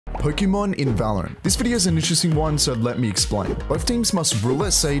Pokemon in Valorant. This video is an interesting one, so let me explain. Both teams must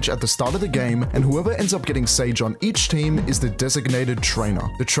Roulette Sage at the start of the game, and whoever ends up getting Sage on each team is the designated trainer.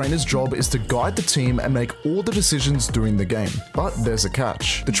 The trainer's job is to guide the team and make all the decisions during the game. But there's a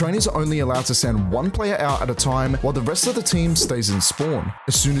catch. The trainers are only allowed to send one player out at a time, while the rest of the team stays in spawn.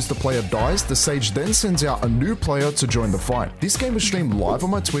 As soon as the player dies, the Sage then sends out a new player to join the fight. This game is streamed live on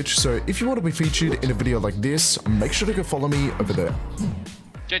my Twitch, so if you want to be featured in a video like this, make sure to go follow me over there.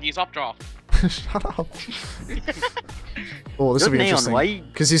 Jed, use up draft. Shut up. Oh, this will be interesting.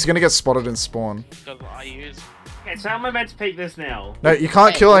 Because he's going to get spotted in spawn. Because I use... Okay, so how am I meant to peek this now? No, you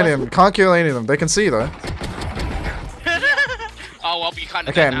can't kill any of them. Can't kill any of them. They can see though. Oh, well, you can't.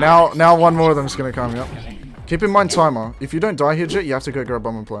 Okay, now one more of them's going to come, yep. Keep in mind timer. If you don't die here, Jet, you have to go grab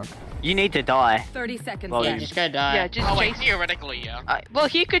bomb and plant. You need to die. 30 seconds Well, left. Just go die. Yeah, just wait, chase. theoretically, yeah. Well,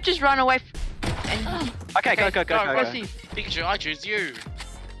 he could just run away. And... Okay, go. Pikachu, I choose you.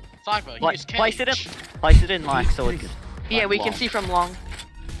 Cypher, use Place it in like so it's... Yeah, we can see from long.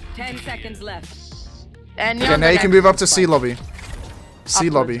 10 seconds left. And Okay, now you can move up to C lobby.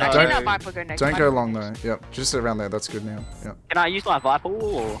 C lobby. Don't Don't go long though. Yep, just around there. That's good now. Yep. Can I use my Viper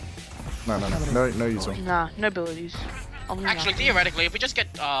or...? No using. Nah, no abilities. Actually, theoretically, if we just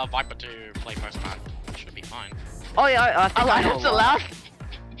get Viper to play first man, it should be fine. Oh yeah, I think I know. It's allowed.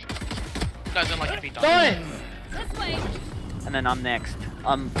 No, then like if he does. This way. And then I'm next.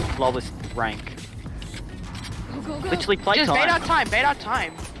 I'm lowest rank. Go. Literally play Just time. bait our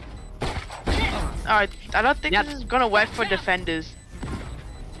time. Alright, I don't think this is gonna work for defenders.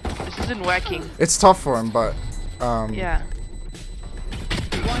 This isn't working. It's tough for him, but Yeah.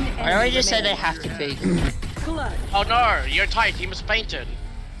 I already just said they have to be. Oh no, your entire team is painted.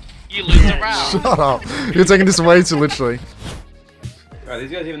 You lose the round. shut up. You're taking this way too literally. Are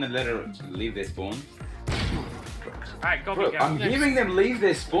these guys even let her leave their spawn? Alright, go. I'm hearing them leave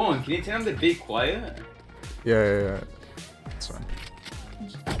their spawn. Can you tell them to be quiet? Yeah. That's fine.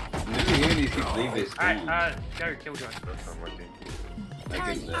 I'm never hearing these kids leave their spawn. Alright, go, Killjoy. That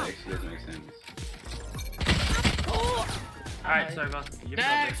actually doesn't make sense. Alright, it's over. You've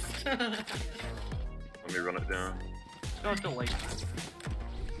got this. Let me run it down. Just go to leave.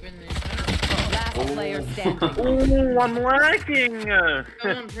 Last player standing. Oh, I'm lagging!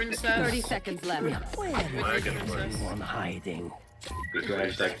 Come on, princess. 30 seconds left. I'm hiding. Good guy,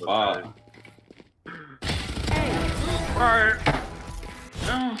 hashtag bar.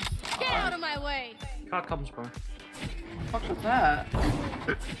 Get out of my way. Car comes, bro. Fuck with that.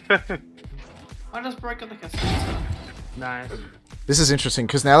 I just broke the cassette. Nice. This is interesting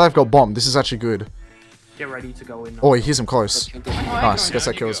because now they've got bomb. This is actually good. Get ready to go in. Oh, he hears him close. Nice, gets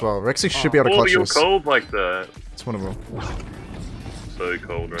that kill as well. Rexy should be able to clutch you're this. cold like that. It's one of them. So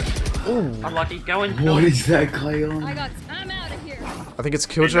cold, right? Ooh. Unlucky, go in. What is that, Cleon? I'm out of here. I think it's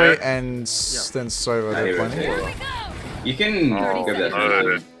Killjoy and then Sova they're playing. Here we go. You can grab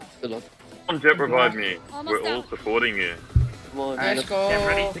that. Come on, Jet, revive me. Almost We're all out. supporting you. Let's go. Get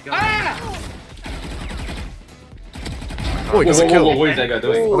ready to go. Oh, he gets a kill. What is that guy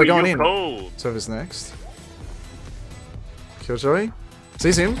doing? Oh, they're going in. Cold. Sova's next. Killjoy.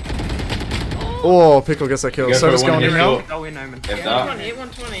 Sees him. Oh, Pickle gets that kill. Sova's going in now. Go in, Omen. Hit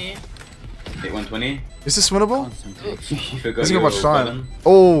 120. Hit 120. Is this winnable? You forgot Hasn't got your much time. button.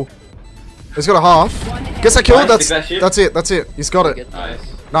 Oh. He's got a half. Gets that kill. Nice, That's it. He's got it. Nice.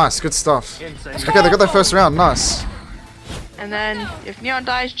 Nice, good stuff. Insane. Okay, they got their first round. Nice. And then if Neon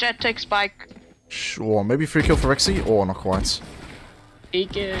dies, Jet takes Spike. Sure, maybe free kill for Rexy, or not quite.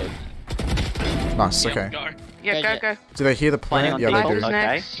 Nice, okay. Yeah, go. Do they hear the plan? Planning on Yeah, they people. do.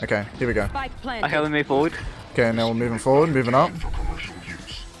 Okay. Okay, here we go. Spike planted. Okay, we move forward. Okay, now we're moving forward, moving up.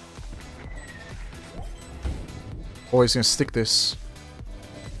 Oh, he's gonna stick this.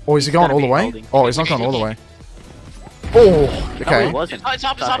 Oh, is he going all the way? Oh, he's not going all the way. Oh, okay. No, it wasn't. It's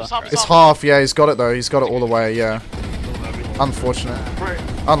up. It's half, yeah, he's got it though. He's got it all the way, yeah. Unfortunate.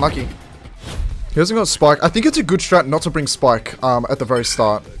 Unlucky. He hasn't got Spike. I think it's a good strat not to bring Spike at the very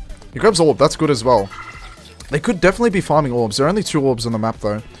start. He grabs Orb, that's good as well. They could definitely be farming Orbs. There are only 2 Orbs on the map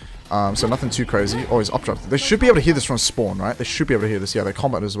though. So nothing too crazy. Oh, he's up dropped. They should be able to hear this from spawn, right? They should be able to hear this. Yeah, they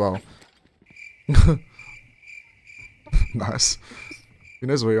combat as well. Nice. He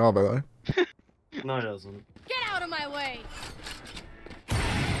knows where you are, by the way. No, it doesn't. Get out of my way.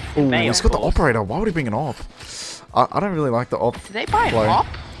 Oh, he's got the operator. Why would he bring an op? I don't really like the op. Did they buy an play. op?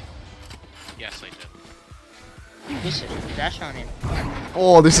 Yes, they did. This is dash on him.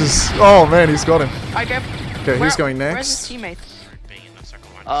 Oh, this is... Oh, man, he's got him. Okay, Where- he's going Where's next. his teammates? Being in that circle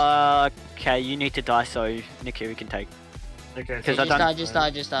line. Okay, you need to die so Nikki can take. Okay, Because I don't. Just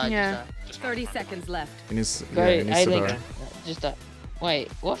die. Yeah. 30 seconds left. He needs, Go, yeah, he needs to A-Link. die. Just die.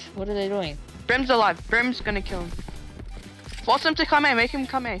 Wait, what? What are they doing? Brim's alive. Brim's gonna kill him. Force him to come in. Make him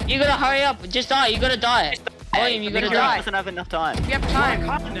come in. You gotta hurry up. Just die. You gotta die. William, you gotta You're die. right. Doesn't have enough time. We have time.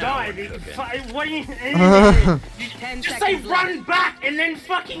 Can't die, dude. What are you? 10 Just say seconds left. run back and then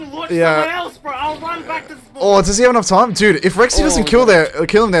fucking watch Yeah. someone else, bro. I'll run back to spawn. Oh, does he have enough time? Dude, if Rexy doesn't kill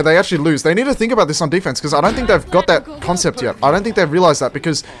him there, they actually lose. They need to think about this on defense, because I don't think they've got that concept yet. I don't think they've realized that,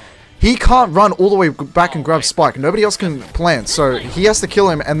 because he can't run all the way back and grab Spike. Nobody else can plant, so he has to kill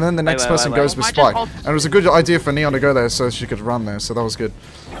him, and then the next person goes with I just Spike. hold- And it was a good idea for Neon to go there so she could run there, so that was good.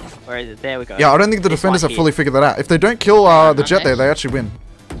 Where is it? There we go. Yeah, I don't think the defenders have fully figured that out. If they don't kill the Jet there, they actually win.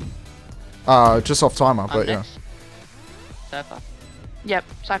 Just off timer, but yeah. Cypher. Yep.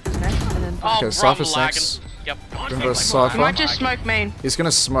 Cypher's next, and then. Oh, Okay, bro, Cypher's I'm lagging. next. Yep. Grim versus Cypher. You might just smoke main. He's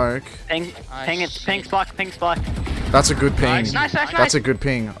gonna smoke. Ping, ping it, ping spike, ping spike. That's a good ping. Nice, Nice, nice, That's nice. a good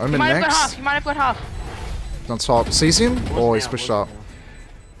ping. You Omen might have got next. half. You might have got half. On top. Sees him? Oh, he's pushed up.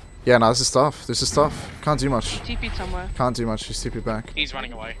 Yeah, no, this is tough. This is tough. Can't do much. TP'd somewhere. Can't do much. He's TP back. He's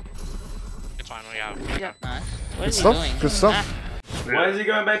running away. It's fine. We have. Yeah. Nice. What Good is he stuff. doing? Good stuff. Why is he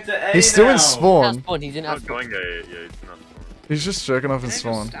going back to A He's still now? in spawn. He's in Not going A, yeah, it's not. He's just jerking off in Can I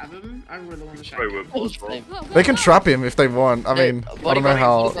spawn. just stab him? I really want to shoot Wait, him. we're They can trap him if they want. I mean, Hey, I don't know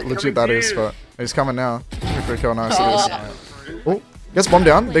how body, legit that is, but he's coming now. Free kill, nice it is. Oh, gets bomb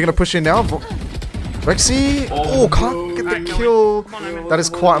down. They're gonna push in now. Rexy. Oh, can't get the kill. That is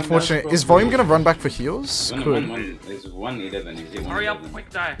quite unfortunate. Is Volume gonna run back for heals? Could. There's 111. He's hit Hurry up, 111. quick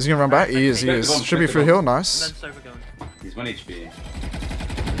die. Is he gonna run back? He is. He is. Should be free heal. Nice. Then Sofa going. He's 1 HP.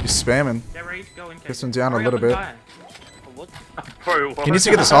 He's spamming. Get ready to go in. Gets him down a Hurry little up and bit. die. Bro, what? He needs to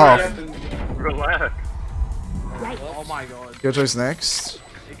get this off. Relax. Oh my god. Gojo's next.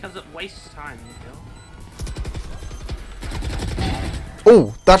 Because it wastes time, you know?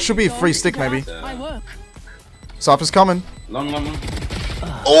 Oh, that should be a free stick maybe. My work. Cypher's coming. Long.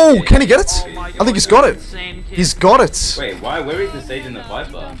 Oh, can he get it? Oh my I think he's got it. Insane kid. He's got it. Wait, why? Where is the Sage and the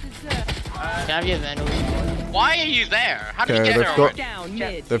Viper? Can I have your Vandal? Why are you there? How did Okay, you get they've there got already? Down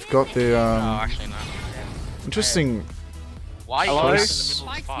mid. they've got the Oh, actually no. interesting. Why are you Hello? in the middle of the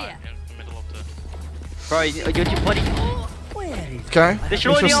Spike's spot? here. In the middle of the. Bro, you're bloody. Okay,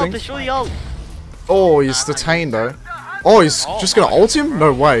 Destroy the ult, interesting. destroy the ult. Oh, he's detained though. Oh, he's just gonna ult him?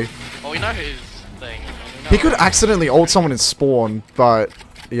 No way. Well, we know his thing. He could accidentally ult someone in spawn, but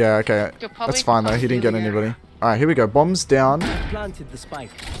yeah, okay. That's fine though. He didn't get anybody. Alright, here we go. Bombs down. Planted the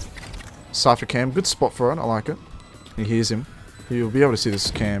spike. Cypher cam. Good spot for it. I like it. He hears him. He'll be able to see this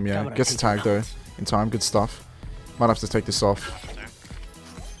cam, yeah. Gets the tag though. In time. Good stuff. Might have to take this off.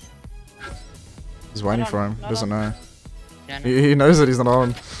 He's waiting for him. Doesn't know. He knows that he's not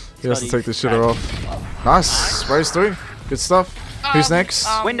on. He has to take this shit off. Nice. Sprays through. Good stuff. Who's next?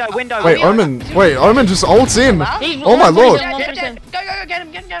 Window. Wait, Omen. Wait, Omen just ults in. Oh my lord. Get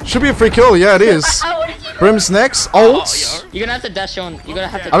him. Should be a free kill. Yeah, it is. Brim's next. Ults. You're gonna have to dash on. You're gonna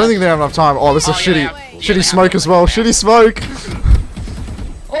have to. I don't think they have enough time. Oh, this is shitty. Shitty smoke as well. Shitty smoke.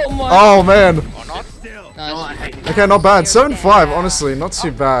 Oh my. Oh man. Nice. Okay, not bad. 7-5, honestly, not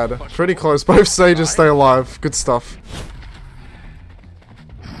too bad. Pretty close. Both Sages stay alive. Good stuff.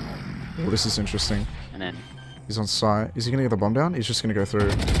 Oh, this is interesting. And then. He's on site. Is he gonna get the bomb down? He's just gonna go through.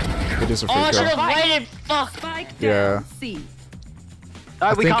 It is a Oh, I free should kill. have waited. Fuck. Spike Yeah. down. C. No,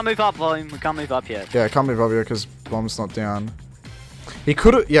 we think- can't move up, Volume. We can't move up yet. Yeah, can't move over here because bomb's not down. He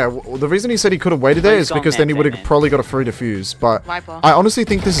could have. Yeah, the reason he said he could have waited there He's is gone because then he man, would have man. probably got a free defuse. But Viper. I honestly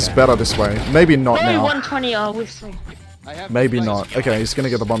think this is better this way. Maybe not Only now. 120. Oh, we're so. Maybe not. Okay, he's gonna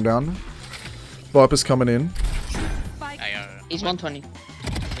get the bomb down. Viper's coming in. Hey, He's 120.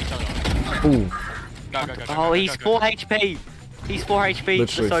 Ooh, go. Oh, he's 4 HP. He's 4 HP.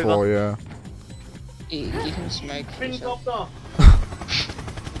 literally That's 4, over. yeah. You can smoke. yourself.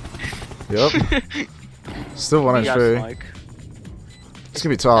 Yep. Still 1 He does HP. smoke. It's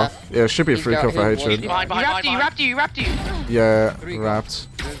gonna be tough. Yeah, it should be a He's free got kill for his hatred. Behind. You wrapped you. Yeah, wrapped.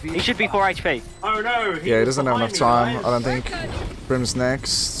 He should be 4 HP. Oh no! Yeah, he doesn't have enough time. I don't think. think. Brim's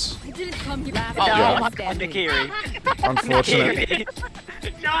next. I didn't come here. Oh, Yeah. my God, Nikiri. Unfortunate.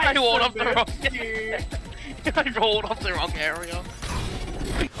 I rolled off the wrong. I rolled off the wrong area.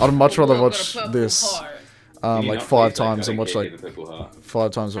 I'd much rather watch this Can you like not 5 please, like, times and go watch to like the purple heart?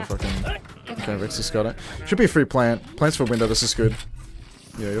 5 times what fucking. Okay, Rexy's got it. Should be a free plant. Plants for window. This is good.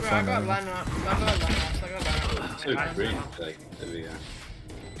 Yeah, you're fine. Man. Two green, like, there we go.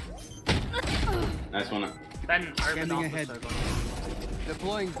 Nice one. Then Scanning ahead.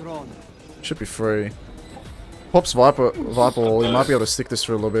 Deploying drone. Should be free. Pops Viper wall. He might be able to stick this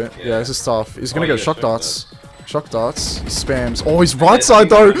for a little bit. Yeah, this is tough. He's gonna go shock darts. Shock darts. He spams. Oh, he's right side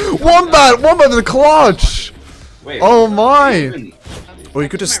though. Wombat to the clutch. Wait, Oh my. Or you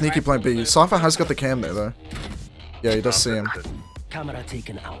could just sneaky plant B. Cypher has got the cam there though. Yeah, he does see him. Camera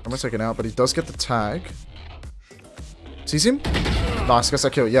taken out. I'm gonna take it out, but he does get the tag. Sees him? Nice, gets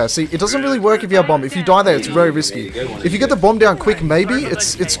that kill. Yeah, see, it doesn't really work if you have bomb. If you die there, it's very risky. If you get the bomb down quick, maybe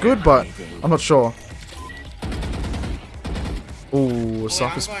it's good, but I'm not sure. Ooh,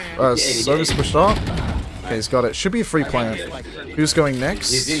 Sova's pushed up. Okay, he's got it. Should be a free plant. Who's going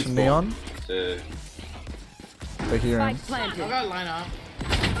next? Neon? They hear him.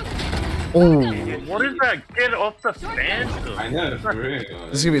 Oh, What is that? Get off the phantom. I know, for real.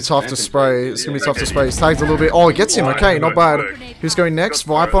 this is gonna be tough to spray. It's gonna be tough to spray. He's tagged a little bit. Oh, he gets him. Okay, not bad. Who's going next?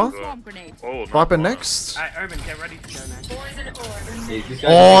 Viper? Oh, Viper next? Alright, Urban, get ready to go next.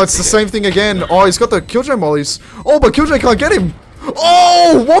 Oh, it's the same thing again. Oh, he's got the Killjoy mollies. Oh, but Killjoy can't get him.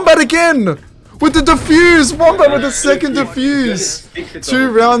 Oh, Wombat again. With the defuse. Wombat with the second defuse.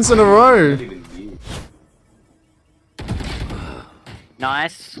 2 rounds in a row.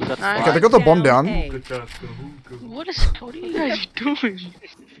 Nice. Okay, they got the bomb down. What are you guys doing?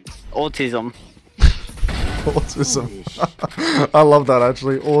 Autism. Autism. I love that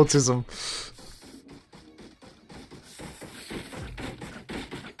actually. Autism.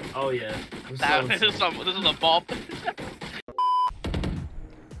 Oh yeah. This is a bob.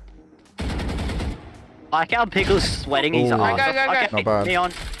 I like how Pickle's sweating his Ooh. eyes. Go. Okay, Not bad.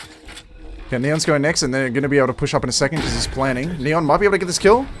 Neon. Okay, Neon's going next, and they're going to be able to push up in a second because he's planning. Neon might be able to get this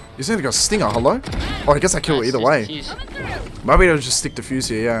kill. He's going to go Stinger. Hello? Oh, he gets that kill either way. Might be able to just stick defuse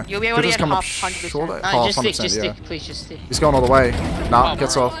here, yeah. You'll be able Could to just get come up half 100%. short. Just stick, 100%, just yeah. stick, please, just stick. He's going all the way. Nah,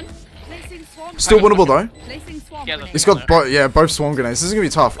 gets off. Still winnable though. He's got both swarm grenades. This is gonna be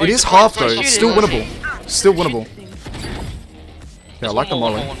tough. It is half though. It's still winnable. Still winnable. Yeah, I like the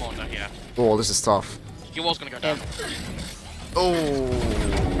molly. Oh, this is tough. Your wall's gonna go down. Oh.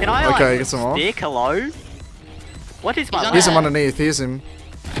 Can I Okay, get some off. stick? Hello? What is my Here's him underneath. Here's him.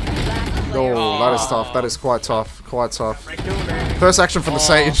 Oh, that is tough. That is quite tough. Quite tough. First action from the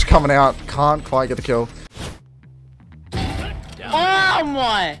Sage coming out. Can't quite get the kill. Oh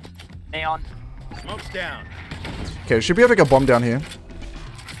my! Neon? Okay, we should be able to get a bomb down here.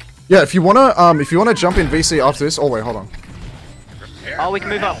 Yeah, if you wanna jump in VC after this. Oh wait, hold on. Oh, we can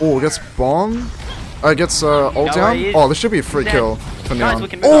move up. Oh, it gets bomb. It gets ult where down. he is. Oh, this should be a free kill for Guys, Neon. we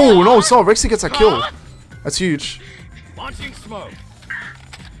can move Oh no, so Rexy gets a kill. That's huge.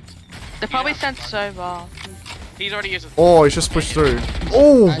 They probably sent Sova. He's already used his. Oh, he's just pushed through.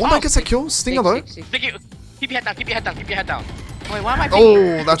 Oh, Wombat gets a kill. Stinger though. Keep your head down, keep your head down, keep your head down. Wait, why am I being...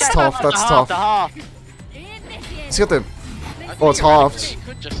 Oh, that's tough. That's tough. The half. He's got the. Oh, it's halved. He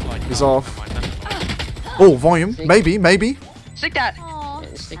could just like. He's off. Oh, volume. Maybe. Stick that.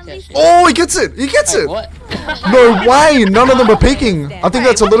 Stick that shit. Oh, he gets it. He gets it. What? No way. None of them are peeking. I think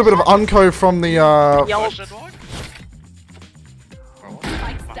that's a little bit of unco from the.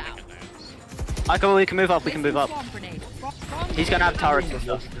 Okay, we can move up. We can move up. He's gonna have turrets and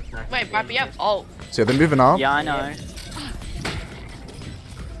stuff. Wait, Bobby, up. Oh. So they're moving up. Yeah, I know.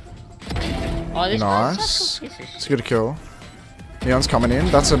 Oh, this Nice. It's a good kill. Neon's coming in.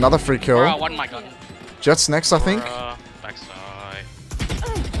 That's another free kill. Bro, one my gun. Jet's next, I think. Backside.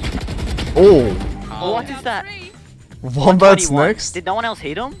 Oh, What is that? Wombat's 21. next. Did no one else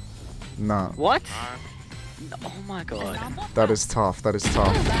hit him? Nah, What? Oh my god. that is tough. That is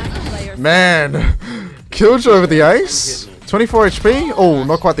tough. Man, Killjoy over the ace. 24 HP. Oh,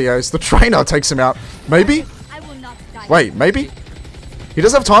 not quite the ace. The trainer takes him out. Maybe. Wait, maybe. He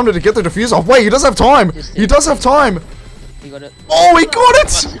does have time to get the diffuser off. Wait, he does have time. He does have time. You got it. Oh, he got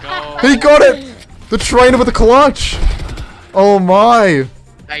it. He got it. The trainer with the clutch. Oh my.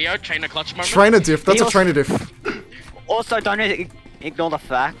 Hey yo, trainer clutch moment. Trainer diff. That's a trainer diff. Also, don't ignore the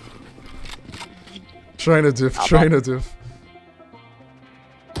fact. Trainer diff. Trainer diff.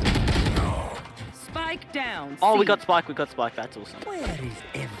 Spike down. Oh, we got Spike. We got Spike. That's awesome. Where is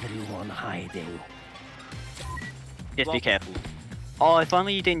everyone hiding? Just be careful. Oh, if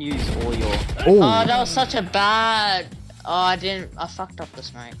only you didn't use all your... Oh, Oh. that was such a bad... Oh, I fucked up the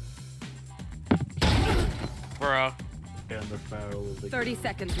snipe. Bro. 30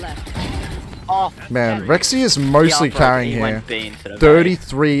 seconds left. Oh, Man, Rexy is mostly yeah, carrying he here. went B instead of A.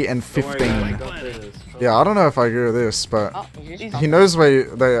 33 and 15. Yeah, I don't know if I agree with this, but Oh, you just he knows where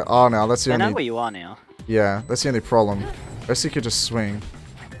they are now. That's the I know where only. you are now. Yeah, that's the only problem. Rexy could just swing.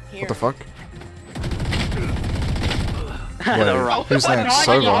 What the fuck? Wait, right. who's next?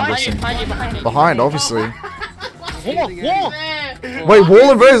 Sova, I'm guessing. behind you. Behind, obviously. Wall! Wait,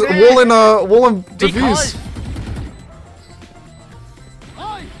 wall and defuse.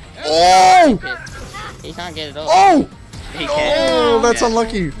 Oh! He can't get it off. Oh! He can. Oh, that's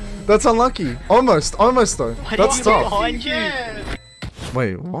unlucky. That's unlucky. Almost though. Why That's did you look tough. behind you?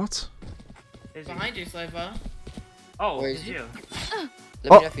 Wait, what? Behind you, Slaver. Oh, Where he's is he? here. Let me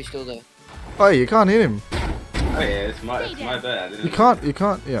Oh. know if he's still there. Oh, you can't hit him. Oh yeah, it's my bad. You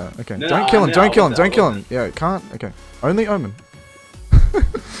can't, yeah, okay. No, Don't kill him, no, don't kill him, I don't kill him. wasn't. Yeah, can't, okay. Only Omen.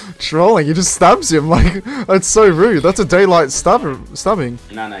 Trolling, he just stabs him, like, that's so rude. That's a daylight stabbing.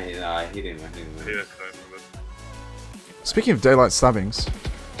 No, I hit him. Yeah, Speaking of daylight stabbings.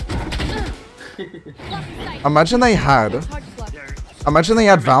 Imagine they had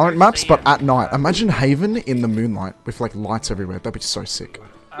Valorant maps, but at night. Imagine Haven in the moonlight with, like, lights everywhere. That'd be so sick.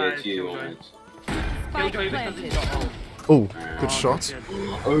 Yeah, it's you, Orange. Spike planted. Oh, good shot.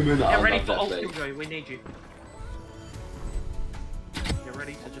 Omen, Get ready love for that ult, play. Killjoy. We need you. Get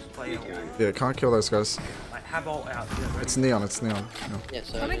ready to just play ult. Yeah, can't kill those guys. Like, have ult out. Get ready. It's neon, it's neon. Yeah,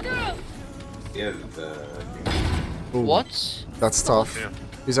 so. Yeah, Ooh, What? that's tough. Yeah.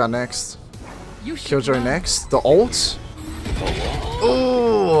 Who's out next? You should Killjoy run. next. The ult?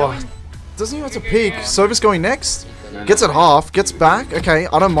 Oh, doesn't even have to peek. Sova's going next. Gets it half. Gets back. Okay,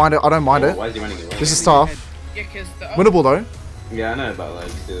 I don't mind it. I don't mind it. Why is he running away? This is tough. Yeah, cause the. Winnable though. Yeah, I know, but like,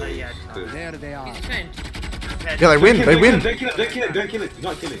 still. yeah, There they are. Yeah, they win. They win. Don't kill it. Don't kill it. Do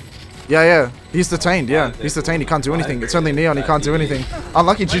not kill it. Yeah, yeah. He's detained. Yeah, he's detained. He can't do anything. It's only neon. He can't do anything.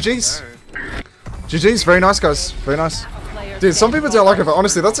 Unlucky. GG's. GG's. Very nice, guys. Very nice. Dude, some people don't like it, but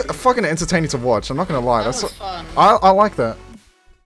honestly, that's fucking entertaining to watch. I'm not gonna lie. That's. That was fun. I like that.